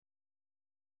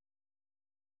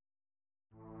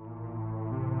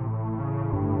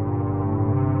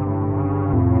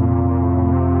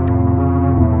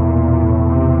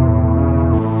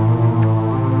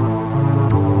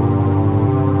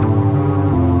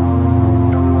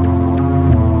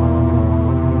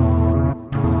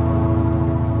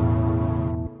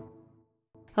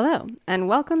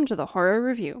welcome to the Horror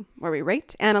Review, where we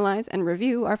rate, analyze, and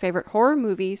review our favorite horror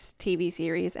movies, TV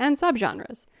series, and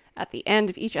subgenres. At the end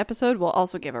of each episode, we'll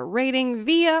also give a rating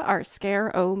via our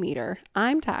Scare-O-Meter.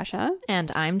 I'm Tasha.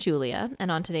 And I'm Julia. And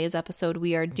on today's episode,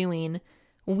 we are doing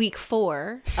week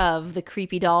 4 of the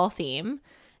creepy doll theme.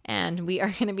 And we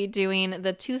are going to be doing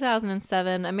the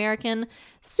 2007 American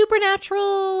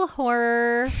supernatural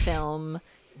horror film,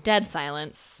 Dead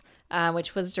Silence,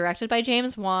 which was directed by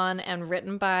James Wan and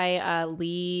written by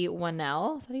Lee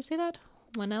Whannell. Is that how you say that?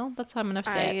 Whannell? That's how I'm going to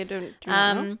say it. Do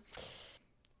not know.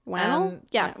 Whannell?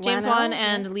 James Wan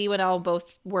and Lee Whannell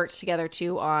both worked together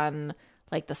too on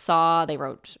like the Saw. They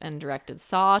wrote and directed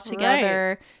Saw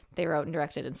together. Right. They wrote and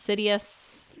directed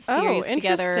Insidious series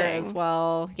together as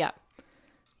well. Yeah.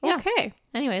 Okay.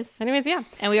 Anyways, yeah.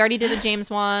 And we already did a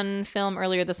James Wan film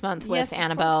earlier this month with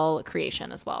Annabelle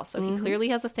Creation as well. So he clearly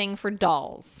has a thing for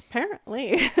dolls.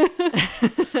 Apparently.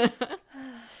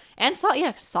 And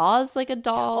Saw is like a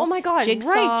doll. Oh my god,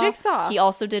 Jigsaw. He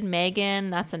also did Megan.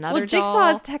 That's another doll.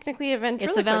 Jigsaw is technically a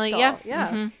ventriloquist doll. Yeah.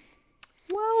 Mm-hmm.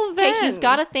 Well, then. Okay, he's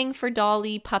got a thing for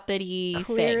dolly, puppety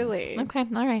Clearly. things. Okay,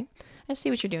 all right. I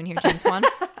see what you're doing here, James Wan.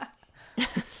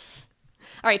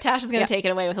 All right, Tash is going to take it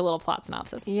away with a little plot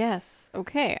synopsis. Yes.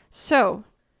 Okay. So,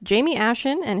 Jamie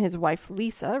Ashen and his wife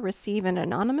Lisa receive an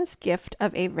anonymous gift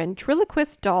of a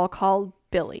ventriloquist doll called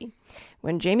Billy.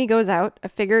 When Jamie goes out, a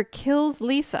figure kills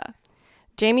Lisa.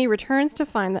 Jamie returns to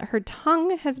find that her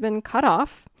tongue has been cut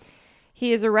off.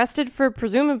 He is arrested for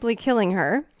presumably killing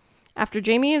her. After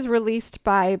Jamie is released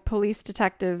by police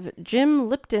detective Jim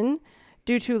Lipton,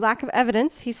 due to lack of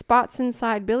evidence, he spots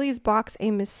inside Billy's box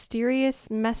a mysterious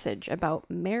message about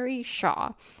Mary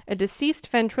Shaw, a deceased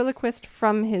ventriloquist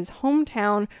from his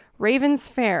hometown, Ravens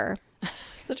Fair.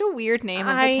 Such a weird name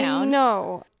of a town. I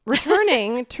know.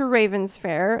 Returning to Ravens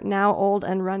Fair, now old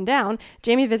and run down,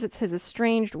 Jamie visits his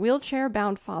estranged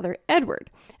wheelchair-bound father, Edward,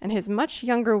 and his much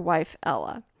younger wife,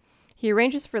 Ella. He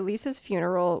arranges for Lisa's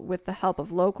funeral with the help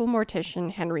of local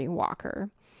mortician Henry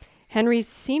Walker. Henry's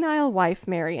senile wife,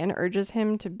 Marion, urges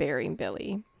him to bury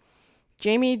Billy.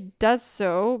 Jamie does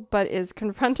so, but is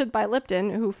confronted by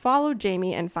Lipton, who followed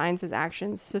Jamie and finds his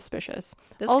actions suspicious.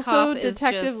 Also,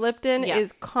 Detective Lipton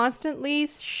is constantly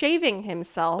shaving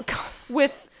himself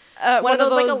with one of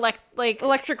those like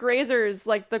electric razors,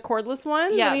 like the cordless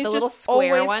ones. Yeah, and he's the just little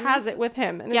square always ones. has it with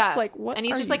him. And it's like, what? And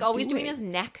he's just like always doing his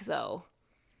neck, though.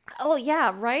 Oh,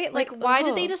 yeah, right? Like why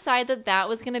did they decide that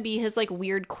was going to be his like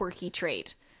weird, quirky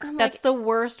trait? That's the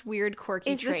worst weird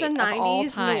quirky trait of all time.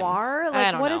 Is this a 90s noir? Like,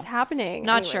 I don't know. Is happening?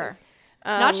 Not sure.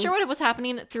 Not sure what was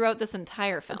happening throughout this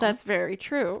entire film. That's very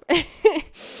true.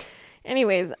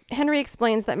 Anyways, Henry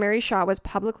explains that Mary Shaw was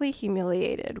publicly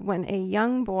humiliated when a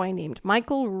young boy named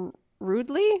Michael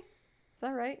Rudley, is that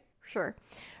right? Sure.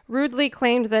 Rudley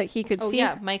claimed that he could see...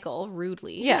 Michael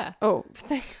Rudley. Yeah. Oh,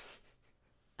 thanks.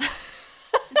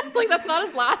 Like, that's not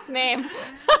his last name.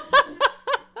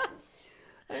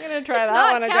 I'm going to try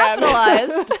that one again.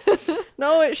 Capitalized.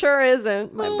 No, it sure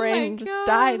isn't. My brain just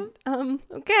died.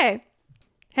 Okay.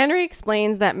 Henry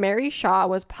explains that Mary Shaw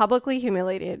was publicly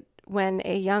humiliated when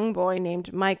a young boy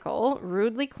named Michael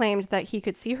rudely claimed that he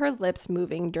could see her lips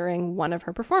moving during one of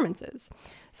her performances.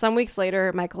 Some weeks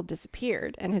later, Michael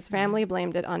disappeared, and his family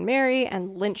blamed it on Mary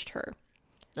and lynched her.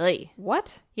 Ugh.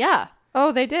 What? Yeah.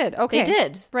 Oh, they did. Okay. They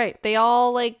did. Right. They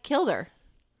all, killed her.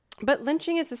 But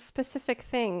lynching is a specific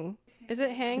thing. Is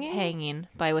it hanging? It's hanging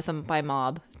by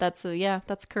mob. That's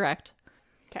correct.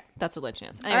 Okay. That's what lynching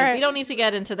is. Anyways, we don't need to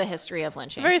get into the history of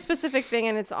lynching. It's a very specific thing,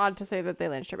 and it's odd to say that they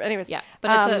lynched her. But anyways. Yeah.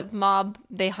 But it's a mob.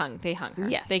 They hung her.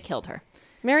 Yes. They killed her.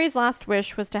 Mary's last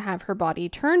wish was to have her body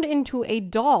turned into a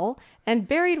doll and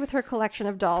buried with her collection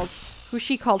of dolls, who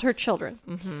she called her children.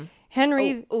 Mm-hmm.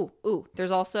 Henry... Ooh.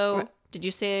 There's also... What? Did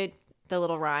you say... the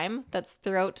little rhyme that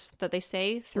they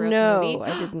say throughout the movie? No,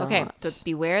 I did not. Okay, so it's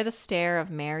beware the stare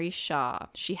of Mary Shaw.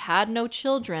 She had no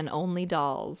children, only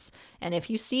dolls. And if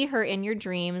you see her in your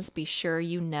dreams, be sure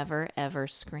you never, ever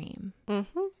scream.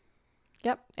 Mm-hmm.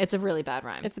 Yep. It's a really bad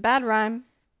rhyme. It's a bad rhyme.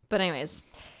 But anyways...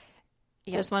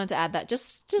 Yep. Just wanted to add that.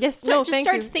 Just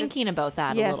start thinking about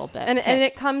that a little bit. And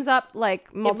it comes up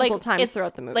multiple times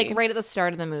throughout the movie. Like right at the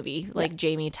start of the movie,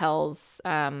 Jamie tells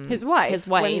his wife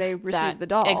when they receive the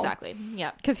doll. Exactly.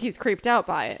 Yeah. Because he's creeped out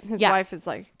by it. His wife is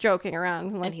joking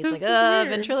around. And he's like,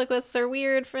 ventriloquists are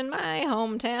weird in my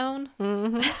hometown.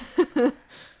 Mm-hmm.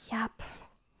 Yep.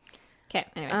 Okay,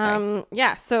 anyway,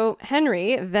 sorry. So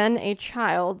Henry, then a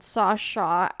child, saw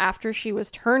Shaw after she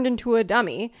was turned into a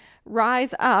dummy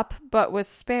rise up, but was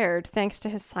spared thanks to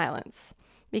his silence,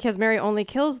 because Mary only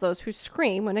kills those who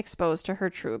scream when exposed to her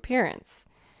true appearance.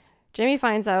 Jamie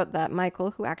finds out that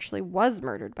Michael, who actually was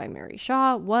murdered by Mary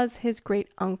Shaw, was his great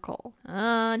uncle.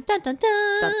 Dun, dun, dun.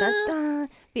 Dun, dun, dun.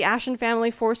 The Ashen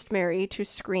family forced Mary to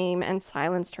scream and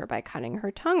silenced her by cutting her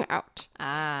tongue out.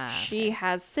 She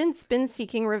has since been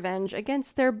seeking revenge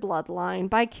against their bloodline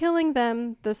by killing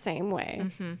them the same way.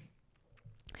 Mm-hmm.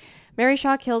 Mary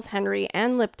Shaw kills Henry,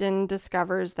 and Lipton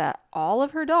discovers that all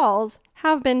of her dolls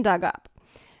have been dug up.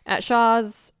 At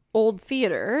Shaw's old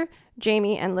theater,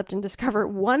 Jamie and Lipton discover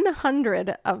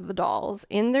 100 of the dolls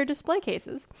in their display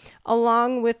cases,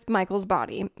 along with Michael's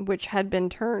body, which had been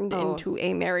turned into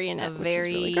a marionette, which is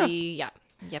really gross.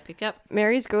 Yep.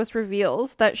 Mary's ghost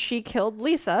reveals that she killed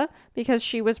Lisa because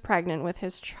she was pregnant with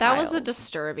his child. That was a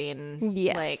disturbing,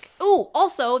 yes.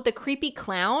 Also, the creepy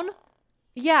clown.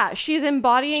 Yeah, she's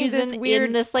embodying this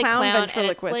weird clown and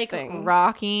ventriloquist it's like thing.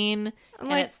 rocking, and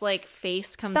like, it's like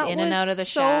face comes in and out of the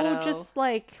so shadow. Just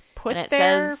like put and it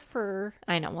there says, for.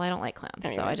 I know. Well, I don't like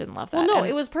clowns, so I didn't love that. Well, no, and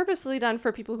it was purposely done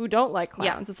for people who don't like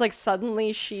clowns. It's like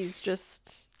suddenly she's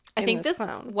just. I think this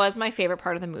clown. was my favorite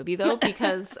part of the movie though,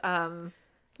 because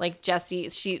like Jessie,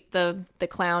 the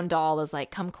clown doll is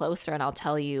like, come closer and I'll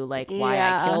tell you like why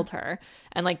I killed her,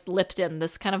 and like Lipton,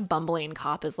 this kind of bumbling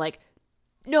cop, is like,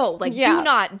 no, like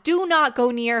do not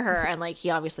go near her, and like he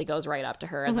obviously goes right up to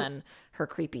her, and then her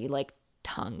creepy like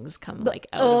tongues come like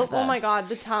out of the... Oh my god,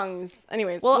 the tongues.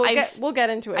 Anyways, well, we'll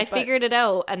get into it. I figured it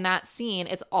out, and that scene,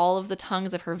 it's all of the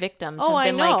tongues of her victims have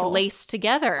been like laced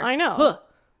together. I know.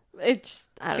 It's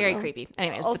very creepy.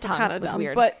 Anyways, also the tongue was dumb,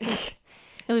 weird, but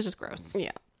it was just gross.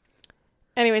 Yeah.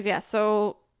 Anyways,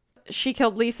 so she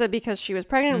killed Lisa because she was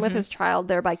pregnant with his child,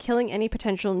 thereby killing any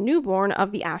potential newborn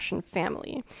of the Ashen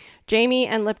family. Jamie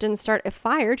and Lipton start a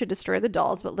fire to destroy the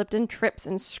dolls, but Lipton trips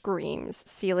and screams,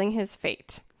 sealing his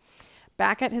fate.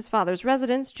 Back at his father's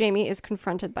residence, Jamie is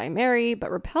confronted by Mary, but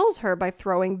repels her by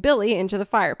throwing Billy into the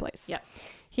fireplace. Yep.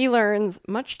 He learns,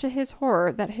 much to his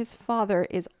horror, that his father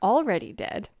is already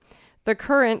dead. The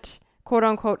current,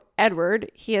 quote-unquote,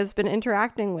 Edward he has been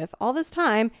interacting with all this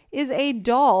time is a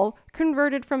doll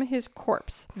converted from his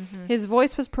corpse. His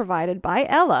voice was provided by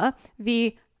Ella,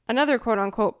 another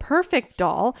quote-unquote perfect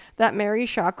doll that Mary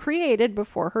Shaw created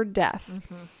before her death.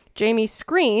 Jamie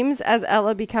screams as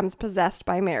Ella becomes possessed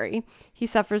by Mary. He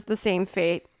suffers the same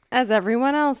fate as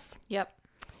everyone else. Yep.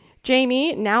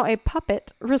 Jamie, now a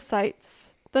puppet,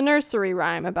 recites the nursery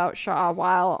rhyme about Shaw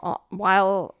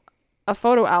while a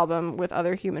photo album with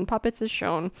other human puppets is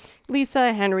shown.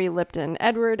 Lisa, Henry, Lipton,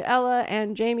 Edward, Ella,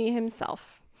 and Jamie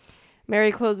himself.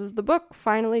 Mary closes the book,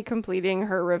 finally completing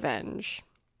her revenge.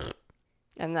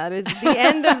 And that is the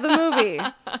end of the movie.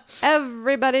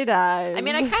 Everybody dies. I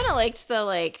mean, I kind of liked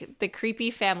the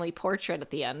creepy family portrait at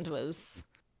the end was...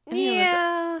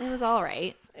 Yeah. It was all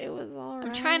right. It was all right.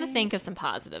 I'm trying to think of some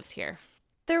positives here.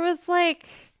 There was like...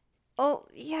 Oh,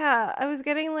 yeah. I was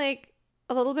getting like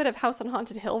a little bit of House on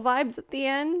Haunted Hill vibes at the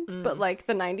end. But like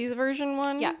the 90s version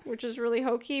one. Yeah. Which is really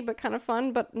hokey, but kind of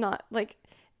fun. But not like...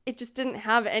 It just didn't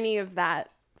have any of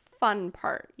that fun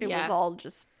part. It was all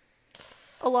just...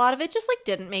 A lot of it just like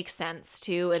didn't make sense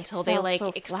too until they like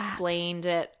explained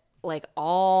it like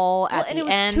all at the end. And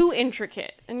it was too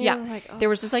intricate. And you were like, oh. There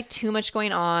was just like too much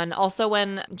going on. Also,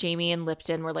 when Jamie and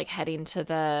Lipton were like heading to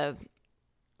the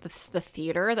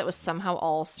theater that was somehow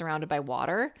all surrounded by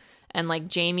water, and like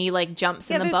Jamie like jumps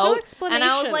in the boat, and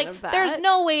I was like, there's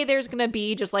no way there's gonna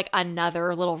be just like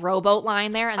another little rowboat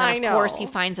line there, and then of course he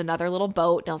finds another little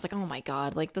boat, and I was like, oh my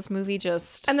god, like this movie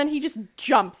just... And then he just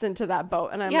jumps into that boat,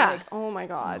 and I'm like, oh my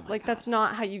god, that's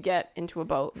not how you get into a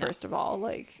boat. First of all,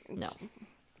 like, no.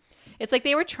 It's like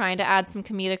they were trying to add some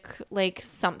comedic like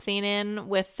something in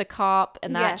with the cop,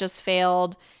 and that just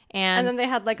failed. And then they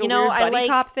had like a weird buddy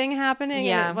cop thing happening.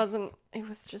 Yeah. And it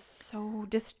was just so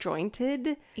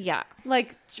disjointed. Yeah.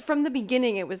 Like from the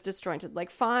beginning, it was disjointed. Like,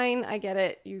 fine, I get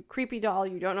it. You creepy doll,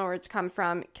 you don't know where it's come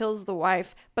from, it kills the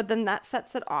wife. But then that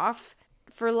sets it off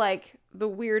for like the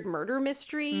weird murder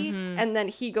mystery. And then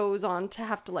he goes on to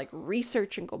have to like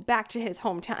research and go back to his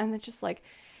hometown. And it's just like,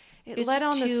 it led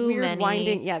on this weird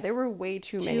winding. Yeah, there were way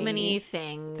too many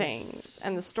things.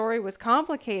 And the story was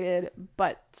complicated,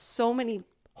 but so many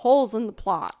holes in the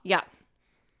plot. Yeah.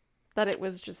 That it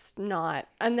was just not.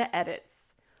 And the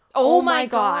edits. Oh my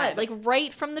god. Like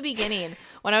right from the beginning.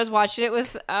 When I was watching it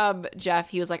with Jeff,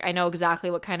 he was like, I know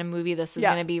exactly what kind of movie this is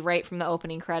going to be right from the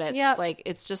opening credits. Yeah. Like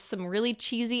it's just some really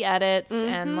cheesy edits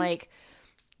and like,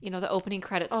 you know, the opening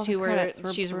credits too, where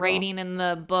she's writing in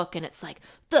the book and it's like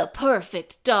the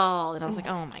perfect doll. And I was like,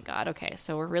 oh my god. Okay.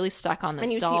 So we're really stuck on this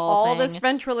doll. And you see all this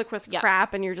ventriloquist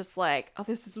crap and you're just like, oh,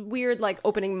 this is weird, like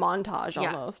opening montage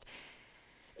almost.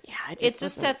 Yeah, it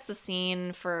just sets the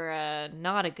scene for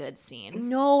not a good scene.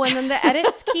 No, and then the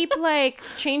edits keep like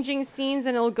changing scenes,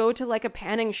 and it'll go to like a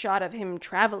panning shot of him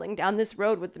traveling down this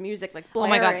road with the music like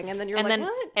blaring, Oh my God. and then you're and like, then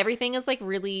what? everything is like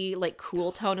really like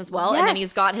cool tone as well. And then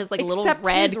he's Yes, got his like little except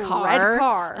red his car. red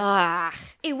car. Ah,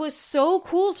 It was so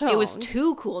cool tone. it was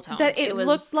too cool tone. that it was,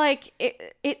 looked like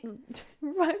it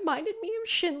reminded me of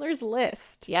Schindler's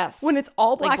List. Yes. When it's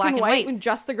all Like black and white and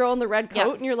just the girl in the red coat,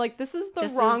 Yeah. and you're like, this is the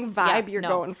This wrong is- vibe yeah, you're no.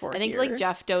 going for. I think here. like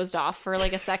Jeff dozed off for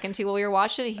like a second too while we were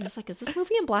watching it. He was like, "Is this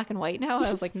movie in black and white now?" And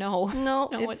I was like, "No, No,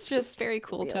 it's just very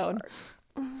cool tone.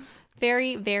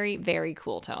 Very, very, very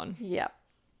cool tone. Yep.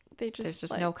 They just There's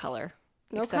just like, no color,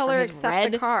 no except for color his except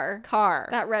red the car. car,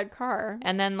 That red car.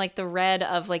 and then like the red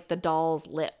of like the doll's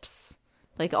lips.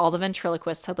 Like all the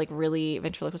ventriloquist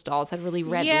dolls had really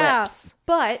red lips.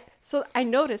 But so I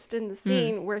noticed in the Mm.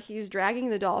 scene where he's dragging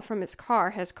the doll from his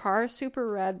car super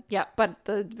red. Yep. But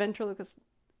the ventriloquist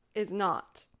is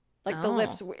not. Like the Oh.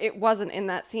 lips, it wasn't in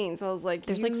that scene. So I was like,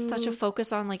 There's like such a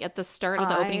focus on like at the start of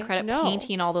the opening I credit know.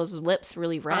 painting all those lips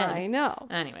really red. I know.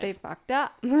 Anyways. They fucked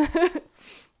up.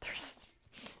 there's,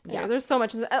 Yeah. there's so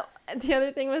much. Oh, the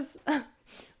other thing was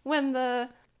when the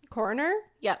coroner,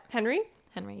 Yep. Henry,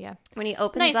 Yeah. when he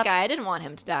opens Nice up. guy. I didn't want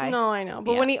him to die. No, I know.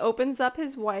 But Yeah. when he opens up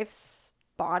his wife's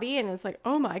body and it's like,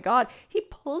 oh my God, he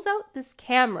pulls out this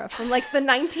camera from like the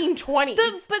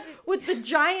 1920s but with the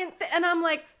giant, and I'm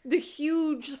like, the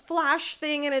huge flash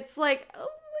thing, and it's like, oh,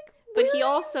 like, But he really?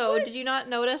 also, What? did you not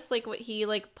notice like what he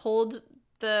like pulled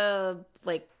the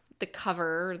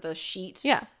cover, the sheet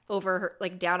Yeah. over her,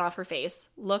 like down off her face,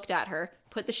 looked at her,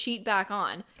 put the sheet back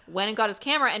on, went and got his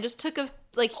camera and just took a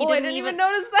like he I didn't didn't even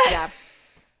notice that. Yeah.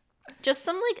 Just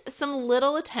some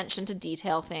little attention to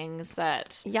detail things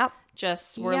that Yep.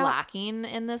 just were Yep. lacking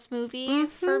in this movie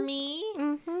for me.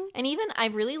 Mm-hmm. And even I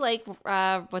really like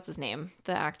what's his name?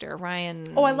 The actor,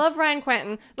 Ryan. Oh, I love Ryan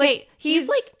Quentin. Okay, he's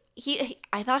like he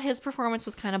I thought his performance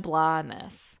was kind of blah in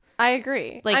this. I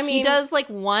agree. Like I mean, he does like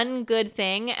one good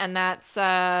thing, and that's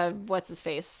what's his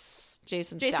face,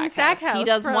 Jason Stackhouse. He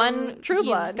does from one. True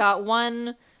Blood. He's got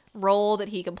one role that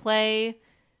he can play.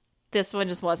 This one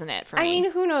just wasn't it for me. I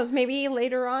mean, who knows? Maybe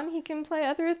later on he can play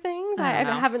other things. I I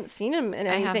don't know. haven't seen him in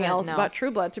anything haven't, else no. but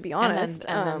True Blood, to be honest.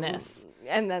 and then this.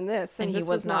 And then this. And And he this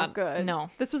was was not not- good.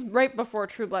 no. This was right before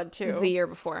True Blood, too. It was the year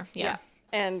before. Yeah.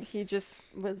 And he just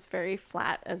was very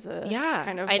flat as a Yeah.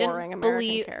 kind of I boring didn't American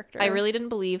believe. character. I really didn't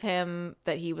believe him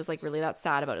that he was like really that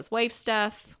sad about his wife's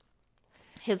death.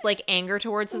 His like anger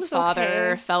towards his was father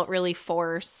okay. felt really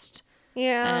forced.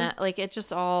 Yeah. Like it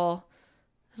just all.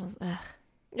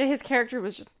 Yeah, his character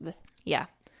was just... Yeah.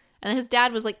 And then his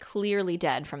dad was like clearly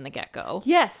dead from the get-go.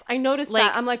 Yes, I noticed Like-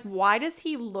 that. I'm like, why does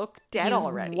he look dead He's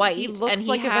already? white, He looks and he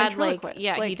like a had like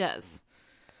ventriloquist. he does.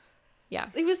 Yeah.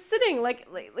 He was sitting like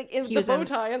in He the was bow in-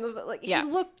 tie and the like. yeah.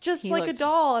 He looked just He like a looked-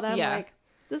 doll, and I'm yeah. like,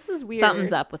 this is weird.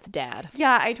 Something's up with dad.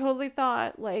 Yeah, I totally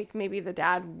thought like maybe the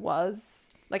dad was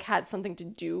like had something to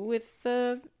do with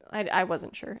the. I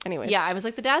wasn't sure. Anyways. Yeah, I was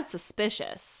like the dad's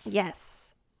suspicious.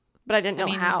 Yes, but I didn't know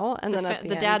how. And then at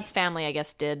the end, dad's family, I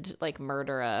guess, did like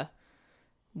murder a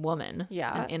woman.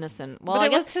 Yeah. An innocent. Well, But I it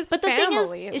guess. was his but the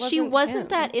family. thing It is she wasn't wasn't him.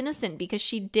 that innocent because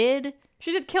she did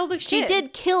kill the she kid.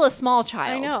 did kill a small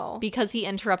child. I know. Because he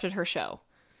interrupted her show.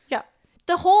 Yeah.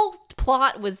 The whole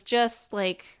plot was just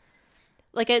like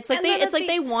it's like And then at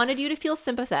they wanted you to feel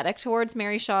sympathetic towards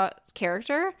Mary Shaw's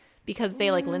character because they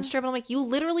like lynched her, but I'm like, you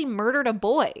literally murdered a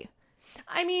boy.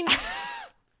 I mean,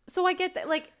 so I get that,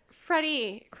 like,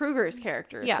 Freddy Krueger's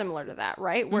character is Yeah. similar to that,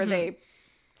 right? Where they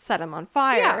set him on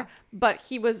fire, Yeah. but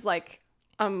he was, like,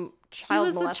 child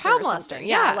was a molester child or molester, something.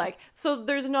 yeah. Like, so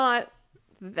there's not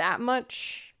that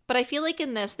much. But I feel like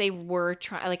in this they were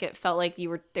trying, like it felt like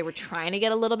they were trying to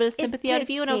get a little bit of sympathy out did of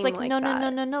you, and I was seem like, like no, no, no,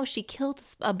 that. no, no, she killed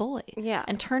a boy, Yeah.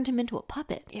 and turned him into a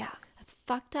puppet. Yeah. That's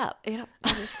fucked up. Yeah.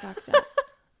 That is fucked up.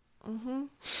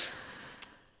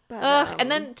 But, And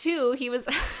then too, he was,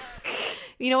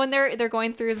 when they're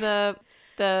going through the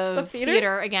theater?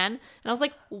 theater again, and I was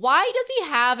like, why does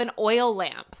he have an oil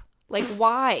lamp? Like,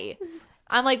 why?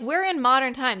 I'm like, we're in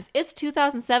modern times. It's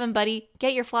 2007, buddy.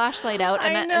 Get your flashlight out.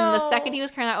 And, I and the know. second he was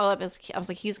carrying that oil up, I was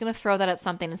like, he's gonna throw that at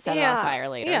something and set it on Yeah. fire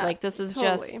later. Yeah. Like, this is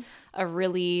just Totally. a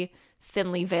really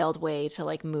thinly veiled way to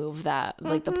like move that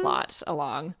like the plot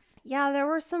along. yeah, there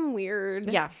were some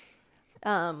weird Yeah,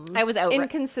 I was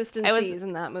inconsistencies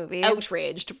in that movie.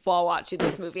 outraged while watching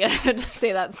this movie. I had to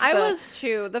say that. I was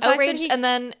too. The fact that outraged, he and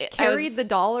then carried the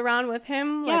doll around with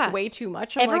him Yeah. like way too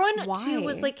much. I'm everyone like, why? too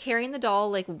was like carrying the doll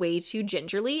like way too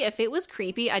gingerly. If it was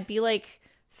creepy, I'd be like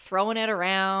throwing it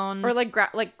around. Or like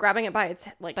grabbing it by its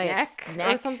By neck, its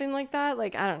neck. or something like that.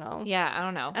 Like, I don't know. Yeah, I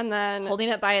don't know. And then Holding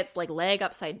it by its like leg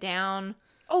upside down.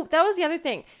 oh, that was the other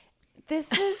thing.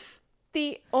 This is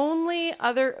the only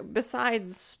other,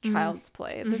 besides Child's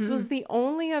Play, this was the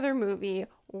only other movie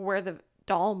where the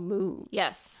doll moves.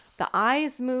 Yes. The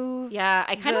eyes move. Yeah,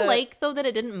 I kind of like, though, that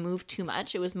it didn't move too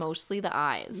much. It was mostly the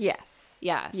eyes. Yes.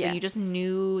 Yeah, so you just Yes.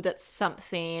 knew that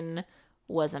something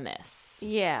was amiss.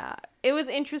 Yeah. It was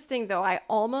interesting, though. I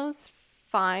almost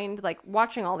find, like,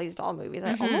 watching all these doll movies,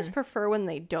 I almost prefer when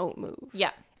they don't move.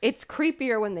 Yeah. It's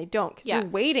creepier when they don't, because Yeah. you're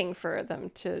waiting for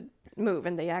them to move,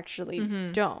 and they actually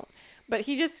don't. But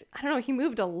he just, I don't know, he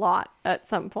moved a lot at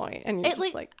some point, and you're It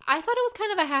just like, I thought it was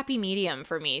kind of a happy medium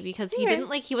for me because he Okay.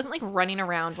 didn't he wasn't like running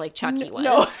around like Chucky was.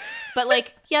 no. But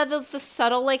like, yeah, the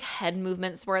subtle like head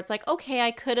movements where it's like, okay,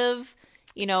 I could have,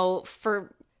 you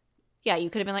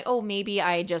could have been like, oh, maybe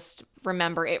I just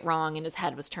remember it wrong and his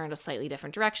head was turned a slightly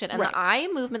different direction. And Right. the eye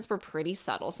movements were pretty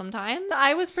subtle sometimes. the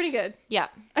eye was pretty good. Yeah.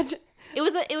 I ju-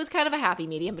 It was kind of a happy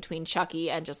medium between Chucky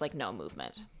and just like no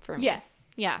movement for me. yes.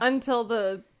 Yeah. Until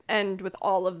the end with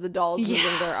all of the dolls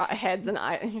moving their heads and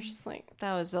eyes. And you're just like,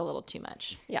 That was a little too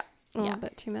much. yeah, a little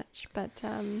bit too much. But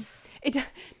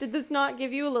did this not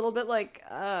give you a little bit like,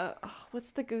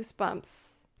 what's the Goosebumps?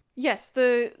 Yes,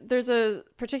 there's a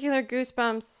particular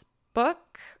Goosebumps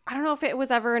book. I don't know if it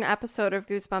was ever an episode of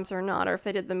Goosebumps or not, or if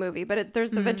they did the movie, but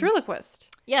there's the ventriloquist.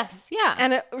 Yes. Yeah.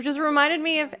 And it just reminded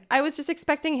me of, I was just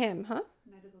expecting him, huh?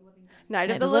 Night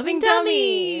of the Living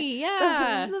Dummy. Yeah.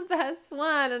 That was the best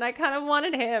one. And I kind of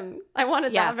wanted him. I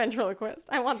wanted Yeah. that ventriloquist.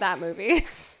 I want that movie.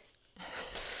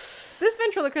 This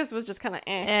ventriloquist was just kind of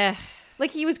eh.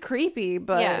 Like, he was creepy,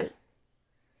 but... Yeah.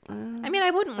 I mean,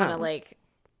 I wouldn't want to like.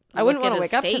 I wouldn't want to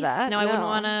wake up to that. No, I wouldn't No.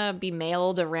 want to be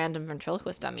mailed a random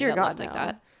ventriloquist dummy Dear that God, looked like no.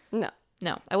 that. No.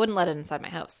 No, I wouldn't let it inside my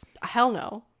house. Hell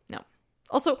no. No.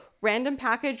 Also, random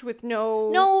package with no...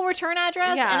 No return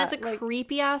address, Yeah, and it's a like-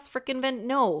 creepy ass freaking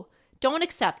No, don't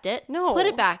accept it. No. Put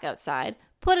it back outside.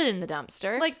 Put it in the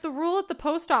dumpster. Like, the rule at the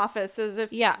post office is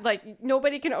if, Yeah. like,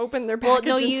 nobody can open their well,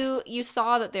 packages. no, you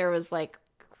saw that there was like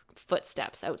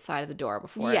footsteps outside of the door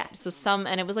before. Yes. So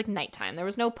and it was like nighttime. There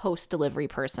was no post delivery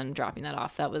person dropping that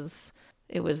off. It was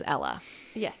Ella,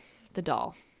 Yes. the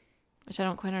doll, which I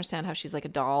don't quite understand how she's like a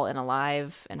doll and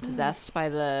alive and possessed by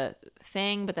the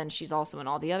thing, but then she's also in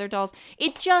all the other dolls.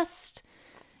 It just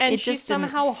And It she just didn't-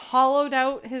 somehow hollowed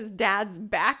out his dad's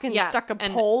back and Yeah, stuck a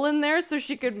and- pole in there so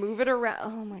she could move it around.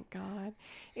 Oh my God.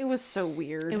 It was so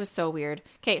weird. It was so weird.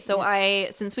 Okay, so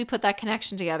since we put that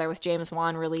connection together with James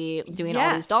Wan really doing all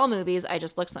Yes. these doll movies, I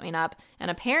just looked something up, and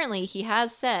apparently he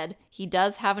has said he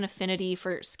does have an affinity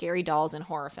for scary dolls in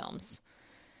horror films,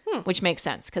 which makes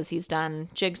sense because he's done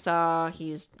Jigsaw,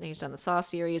 he's done the Saw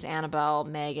series, Annabelle,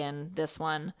 Megan, this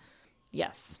one.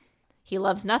 Yes, he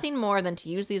loves nothing more than to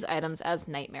use these items as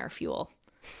nightmare fuel.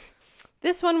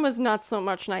 This one was not so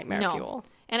much nightmare No. fuel.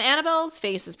 And Annabelle's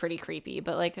face is pretty creepy,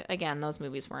 but like again, those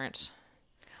movies weren't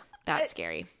that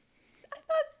scary.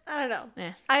 I don't know.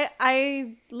 Eh.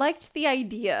 I liked the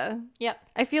idea. Yep.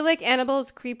 I feel like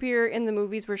Annabelle's creepier in the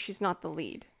movies where she's not the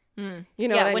lead. You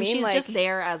know yeah, what I when mean? she's Like, just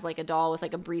there as like a doll with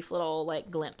like a brief little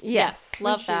like glimpse. Yes,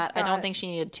 when love she's that. I don't got- think she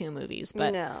needed 2 movies,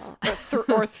 but no,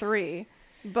 or 3,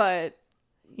 but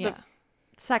yeah,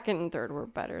 second and third were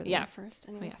better than Yeah. the first. oh,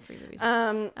 Anyway. yeah, 3 movies.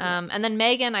 And then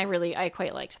Megan, I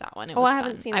quite liked that one. It was I fun.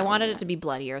 haven't seen I that one wanted yet. it to be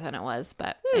bloodier than it was,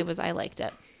 but I liked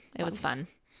it. It was fun.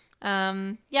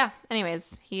 Yeah.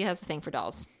 Anyways, he has a thing for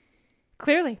dolls.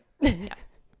 clearly, Yeah.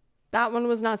 that one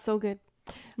was not so good.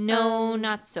 No,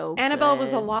 not so. Annabelle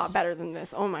was a good. lot better than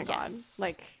this. Oh my God. Yes.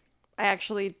 Like, I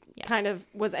actually Yeah. kind of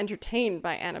was entertained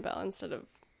by Annabelle instead of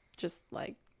just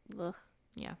like, ugh.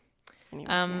 Yeah. Anyways,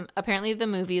 yeah. Apparently the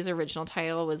movie's original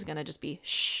title was gonna just be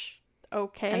Shh.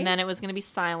 Okay. And then it was going to be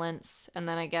Silence. And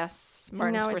then I guess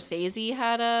Martin now it's- Scorsese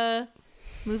had a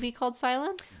movie called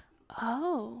Silence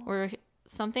oh. or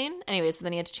something. Anyway, so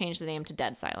then he had to change the name to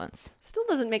Dead Silence. Still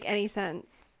doesn't make any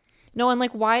sense. No, and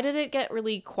like, why did it get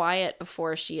really quiet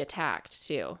before she attacked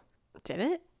too? Did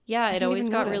it? Yeah, it didn't always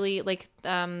even got notice. really like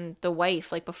the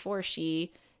wife, like before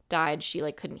she died, she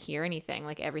like couldn't hear anything.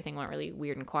 Like everything went really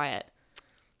weird and quiet.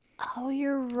 Oh,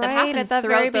 you're That right. happens At the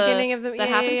throughout very beginning of the that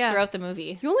happens throughout the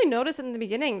movie. You only notice it in the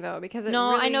beginning though, because it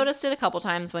No, really... I noticed it a couple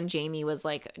times when Jamie was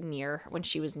like when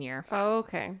she was near. Oh,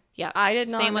 okay. Yeah. I did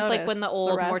not Same with like notice when the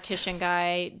old rest. mortician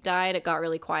guy died, it got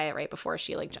really quiet right before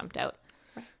she like jumped out.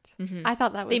 I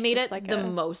thought that was They made just it like the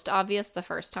most obvious the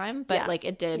first time, but Yeah. like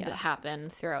it did Yeah. happen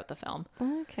throughout the film.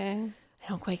 Okay. I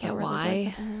don't quite So get really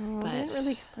why. No, but they didn't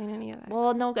really explain any of that.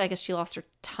 well, no, I guess she lost her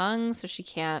tongue, so she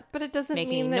can't But it doesn't make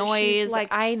mean any that noise. she's like.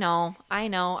 I know.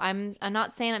 I'm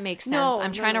not saying it makes sense. No, I'm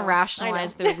no, trying to no.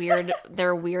 rationalize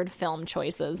their weird film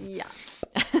choices. Yeah.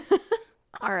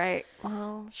 All right.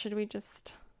 Well, should we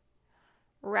just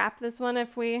wrap this one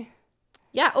if we?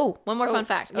 Yeah. Oh, one more fun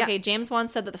fact. yeah. Okay, James Wan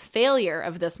said that the failure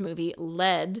of this movie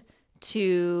led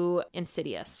to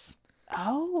Insidious.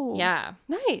 Oh. Yeah.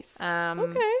 Nice.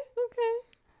 Okay.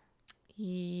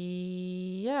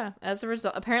 Yeah. As a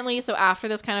result, apparently, so after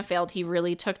this kind of failed, he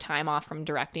really took time off from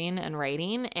directing and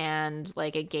writing, and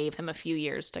like it gave him a few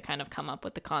years to kind of come up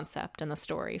with the concept and the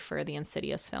story for the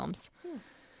Insidious films.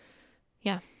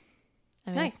 Yeah. I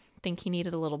mean, Nice. I think he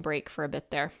needed a little break for a bit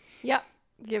there. Yep.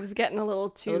 It was getting a little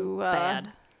too It was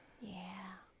bad. Yeah.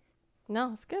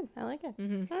 No, it's good. I like it.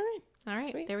 Mm-hmm. All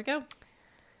right. Sweet. There we go.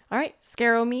 All right.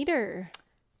 Scarometer.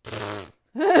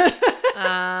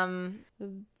 I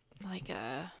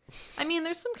mean,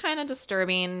 there's some kind of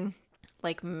disturbing,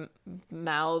 like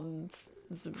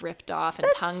mouths ripped off and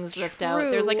That's tongues ripped out.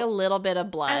 There's like a little bit of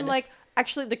blood. And like,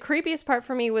 actually, the creepiest part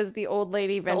for me was the old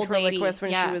lady ventriloquist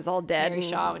when she was all dead. Mary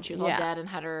Shaw when she was all dead and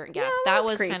had her. Yeah, that that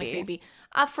was kind of creepy.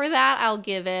 For that, I'll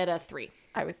give it a 3.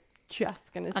 I was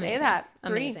just gonna say Amazing. that.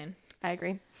 3. Amazing. I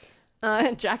agree.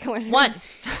 Jack-o'-lantern. 1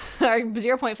 or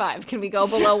 0.5. Can we go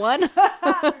below 1?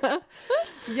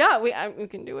 Yeah, we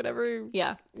can do whatever.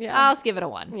 Yeah. Yeah. I'll give it a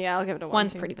 1. Yeah, I'll give it a 1.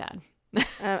 1's pretty bad.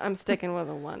 I'm sticking with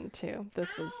a 1 too.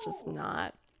 This was just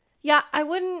not. Yeah, I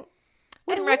wouldn't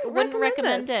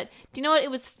recommend it. Do you know what?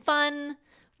 It was fun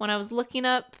when I was looking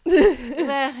up. No,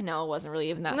 it wasn't really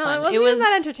even that No, fun. it wasn't even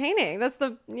that entertaining. That's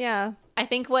yeah. I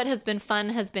think what has been fun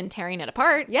has been tearing it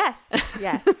apart. Yes.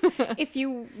 If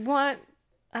you want,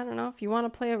 I don't know, if you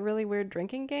want to play a really weird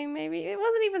drinking game, maybe it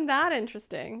wasn't even that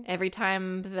interesting. Every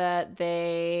time that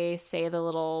they say the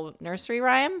little nursery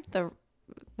rhyme, the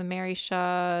Mary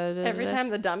Shaw. Every time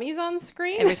the dummy's on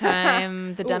screen. Every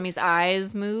time the dummy's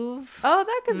eyes move. Oh,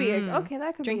 that could be okay.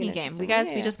 That could Drinking be game. We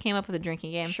We just came up with a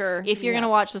drinking game. Sure. If you're gonna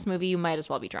watch this movie, you might as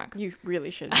well be drunk. You really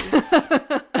should be.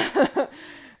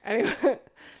 Anyway,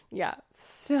 yeah.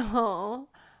 So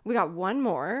we got one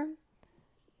more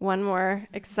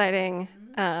exciting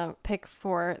pick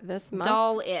for this month.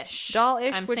 Doll-ish.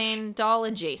 I'm saying doll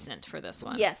adjacent for this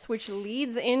one. Yes, which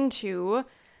leads into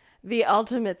the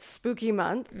ultimate spooky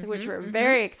month, which we're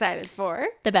very excited for.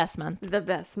 The best month. The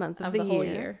best month of the whole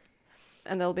year. year.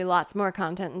 And there'll be lots more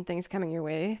content and things coming your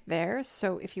way there.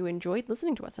 So if you enjoyed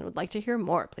listening to us and would like to hear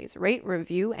more, please rate,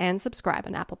 review, and subscribe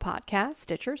on Apple Podcasts,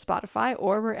 Stitcher, Spotify,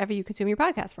 or wherever you consume your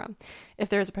podcast from. If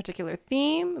there's a particular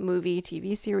theme, movie,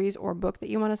 TV series, or book that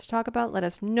you want us to talk about, let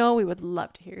us know. We would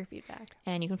love to hear your feedback.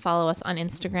 And you can follow us on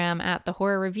Instagram at The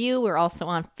Horror Review. We're also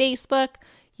on Facebook.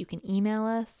 You can email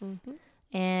us.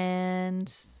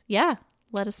 And yeah,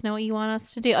 let us know what you want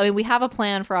us to do. I mean, we have a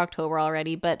plan for October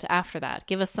already, but after that,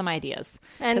 give us some ideas.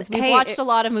 Because we've watched a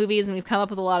lot of movies and we've come up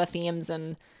with a lot of themes,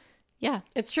 and yeah.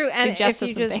 It's true. And if you just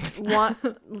things.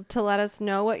 want to let us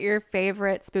know what your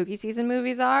favorite spooky season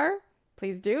movies are,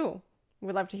 please do.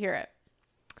 We'd love to hear it.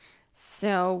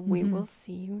 So we will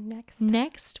see you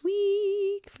next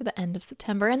week for the end of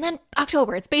September, and then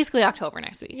October. It's basically October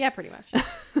next week. Yeah, pretty much.